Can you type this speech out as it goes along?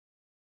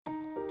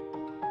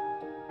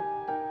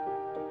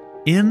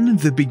In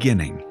the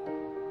beginning,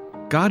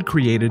 God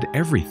created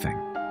everything.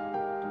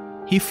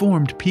 He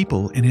formed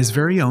people in His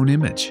very own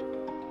image.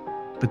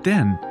 But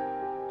then,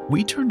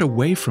 we turned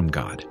away from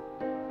God.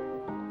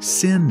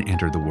 Sin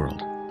entered the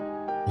world,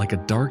 like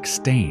a dark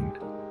stain.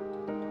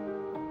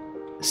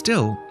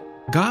 Still,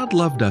 God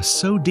loved us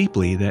so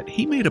deeply that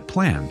He made a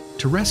plan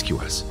to rescue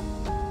us.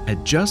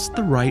 At just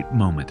the right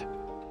moment,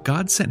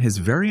 God sent His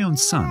very own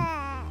Son,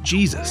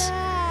 Jesus,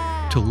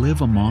 to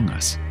live among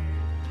us.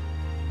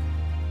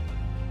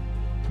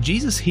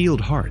 Jesus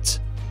healed hearts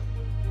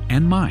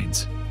and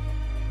minds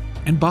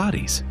and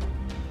bodies.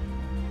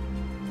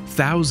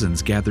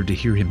 Thousands gathered to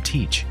hear Him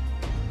teach.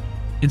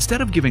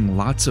 Instead of giving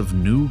lots of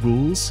new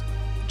rules,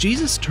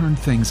 Jesus turned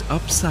things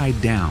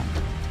upside down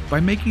by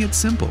making it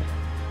simple.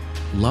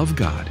 Love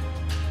God,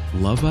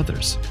 love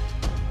others.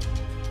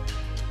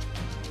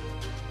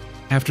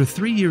 After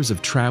 3 years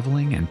of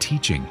traveling and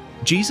teaching,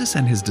 Jesus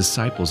and His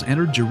disciples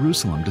entered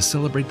Jerusalem to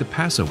celebrate the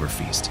Passover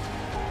feast.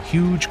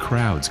 Huge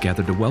crowds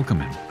gathered to welcome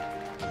Him.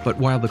 But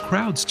while the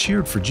crowds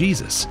cheered for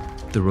Jesus,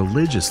 the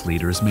religious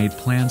leaders made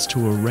plans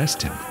to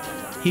arrest Him.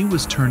 He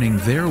was turning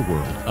their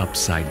world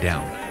upside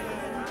down,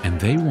 and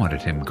they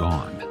wanted Him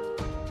gone.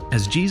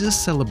 As Jesus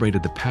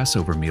celebrated the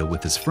Passover meal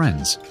with His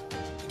friends,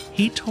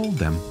 He told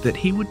them that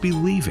He would be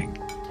leaving,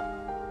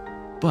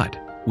 but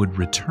would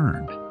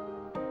return.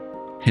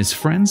 His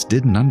friends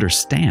didn't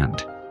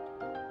understand.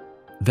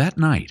 That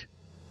night,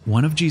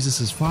 one of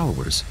Jesus'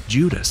 followers,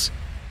 Judas,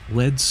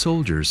 led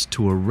soldiers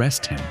to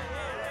arrest Him.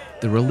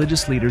 The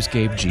religious leaders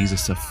gave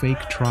Jesus a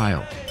fake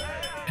trial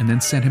and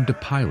then sent Him to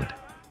Pilate,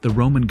 the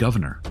Roman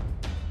governor,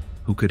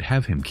 who could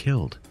have Him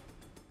killed.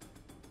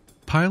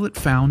 Pilate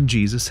found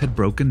Jesus had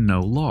broken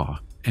no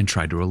law and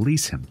tried to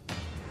release Him.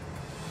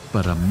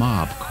 But a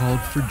mob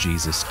called for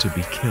Jesus to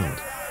be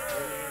killed.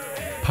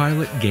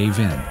 Pilate gave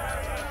in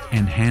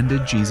and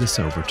handed Jesus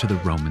over to the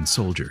Roman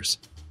soldiers.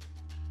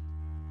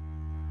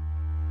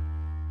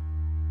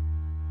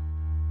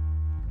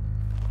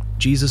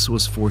 Jesus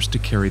was forced to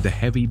carry the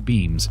heavy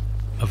beams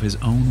of His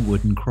own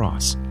wooden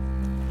cross.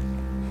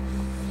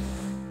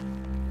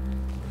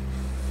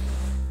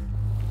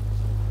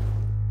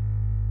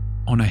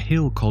 On a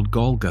hill called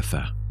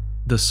Golgotha,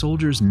 the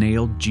soldiers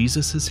nailed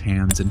Jesus'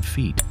 hands and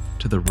feet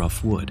to the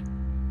rough wood.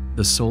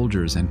 The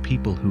soldiers and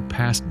people who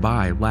passed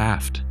by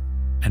laughed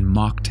and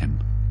mocked Him.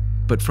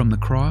 But from the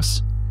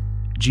cross,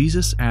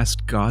 Jesus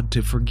asked God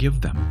to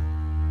forgive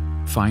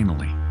them.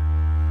 Finally,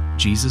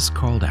 Jesus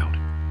called out,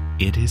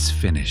 "It is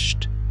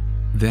finished."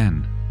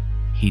 Then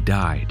He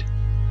died.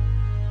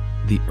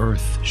 The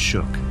earth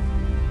shook.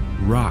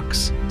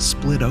 Rocks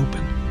split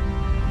open.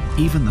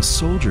 Even the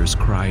soldiers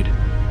cried,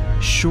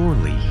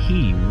 "Surely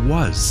He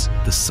was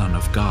the Son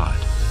of God."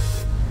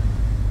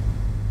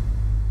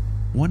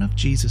 One of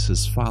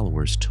Jesus'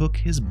 followers took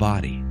His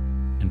body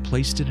and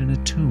placed it in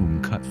a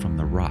tomb cut from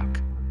the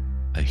rock.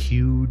 A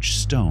huge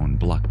stone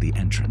blocked the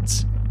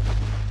entrance.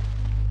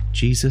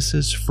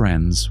 Jesus'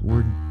 friends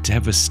were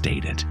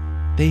devastated.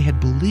 They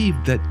had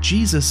believed that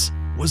Jesus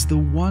was the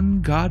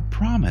one God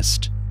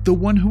promised, the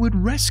one who would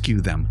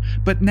rescue them,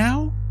 but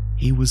now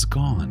He was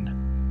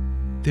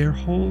gone. Their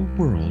whole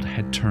world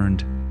had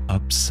turned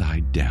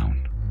upside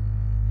down.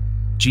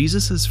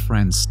 Jesus'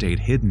 friends stayed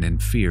hidden in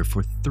fear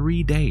for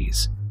 3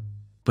 days.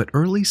 But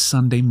early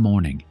Sunday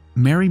morning,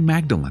 Mary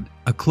Magdalene,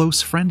 a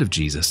close friend of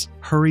Jesus,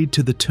 hurried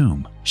to the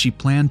tomb. She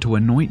planned to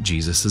anoint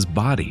Jesus'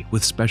 body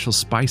with special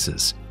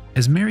spices.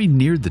 As Mary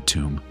neared the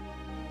tomb,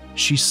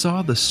 she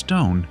saw the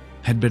stone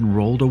had been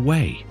rolled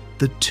away.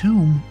 The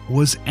tomb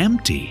was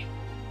empty.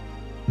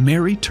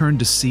 Mary turned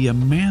to see a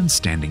man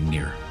standing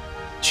near.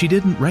 She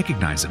didn't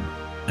recognize him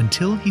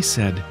until he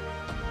said,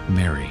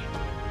 "Mary."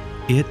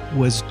 It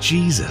was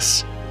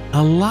Jesus,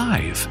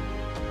 alive.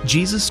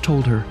 Jesus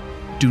told her,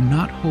 "Do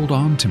not hold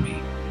on to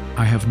me.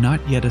 I have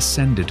not yet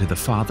ascended to the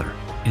Father.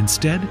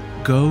 Instead,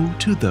 go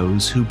to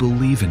those who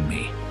believe in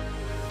me."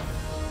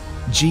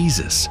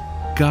 Jesus,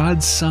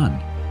 God's Son,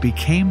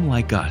 became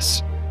like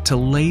us to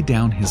lay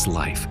down His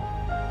life.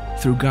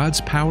 Through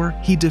God's power,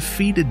 He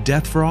defeated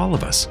death for all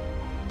of us,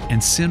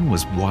 and sin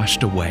was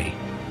washed away.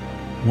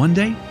 One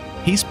day,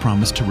 He's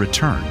promised to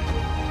return,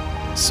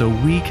 so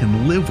we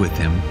can live with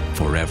Him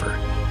forever.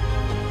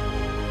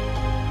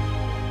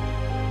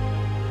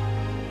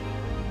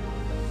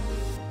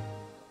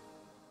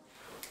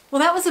 Well,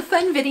 that was a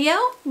fun video,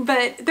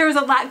 but there was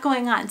a lot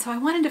going on, so I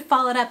wanted to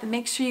follow it up and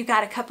make sure you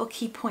got a couple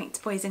key points,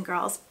 boys and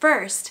girls.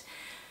 First,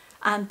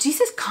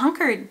 Jesus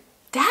conquered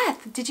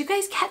death. Did you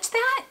guys catch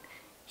that?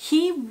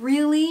 He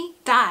really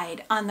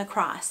died on the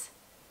cross,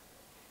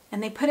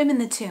 and they put Him in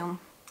the tomb.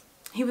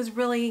 He was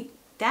really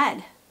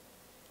dead.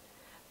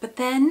 But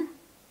then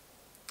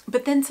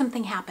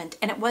something happened,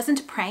 and it wasn't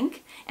a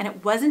prank, and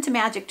it wasn't a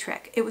magic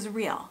trick. It was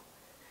real.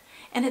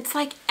 And it's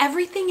like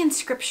everything in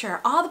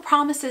Scripture, all the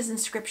promises in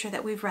Scripture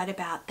that we've read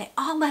about, they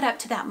all led up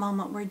to that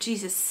moment where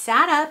Jesus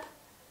sat up.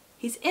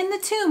 He's in the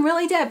tomb,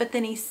 really dead, but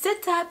then He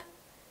sits up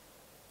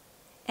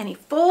and He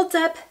folds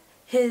up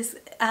his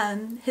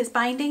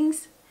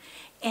bindings,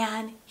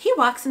 and He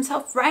walks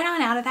Himself right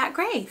on out of that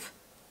grave.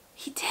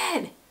 He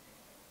did.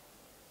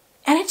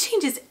 And it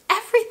changes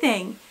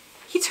everything.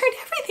 He turned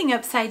everything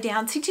upside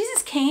down. See,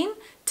 Jesus came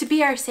to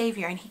be our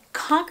Savior, and he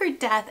conquered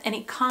death and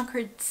he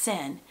conquered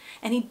sin.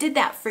 And he did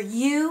that for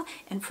you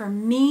and for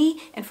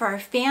me and for our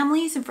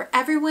families and for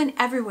everyone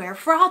everywhere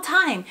for all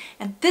time.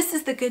 And this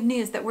is the good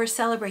news that we're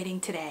celebrating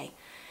today.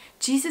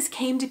 Jesus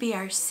came to be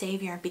our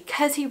Savior, and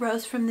because he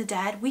rose from the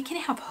dead, we can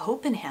have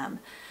hope in him.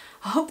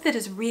 A hope that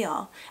is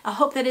real, a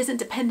hope that isn't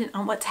dependent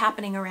on what's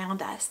happening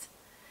around us.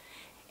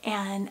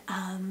 And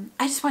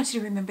I just want you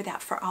to remember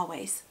that for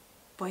always,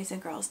 boys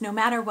and girls. No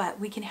matter what,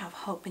 we can have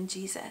hope in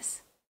Jesus.